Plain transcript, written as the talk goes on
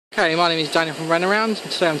Okay, my name is Daniel from Runaround,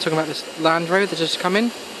 and today I'm talking about this Land Rover that's just come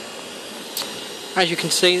in. As you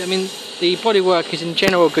can see, I mean, the bodywork is in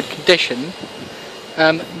general good condition.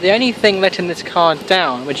 The only thing letting this car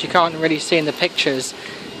down, which you can't really see in the pictures,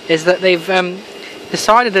 is that they've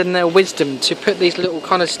decided in their wisdom to put these little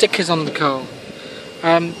kind of stickers on the car.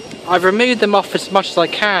 I've removed them off as much as I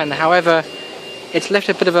can, however, it's left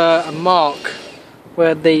a bit of a mark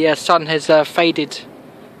where the sun has faded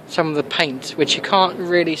some of the paint, which you can't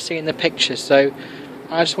really see in the picture, so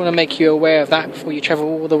I just want to make you aware of that before you travel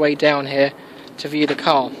all the way down here to view the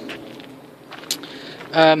car.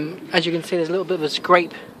 As you can see, there's a little bit of a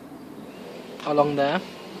scrape along there,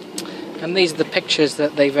 and these are the pictures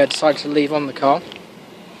that they've decided to leave on the car.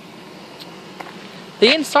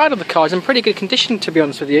 The inside of the car is in pretty good condition, to be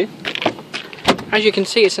honest with you. As you can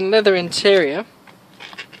see, it's a leather interior.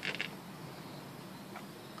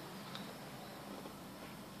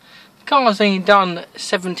 The car's only done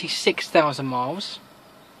 76,000 miles.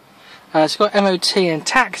 It's got MOT and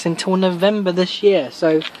tax until November this year,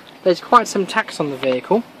 so there's quite some tax on the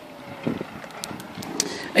vehicle.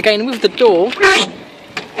 Again, with the door, I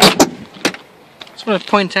just want to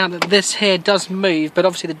point out that this here does move, but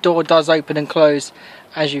obviously the door does open and close,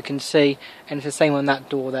 as you can see, and it's the same on that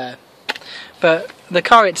door there. But the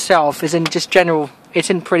car itself is in just general, it's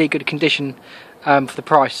in pretty good condition for the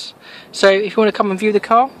price. So if you want to come and view the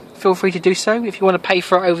car, feel free to do so. If you want to pay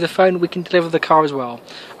for it over the phone, we can deliver the car as well.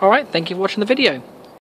 Alright, thank you for watching the video.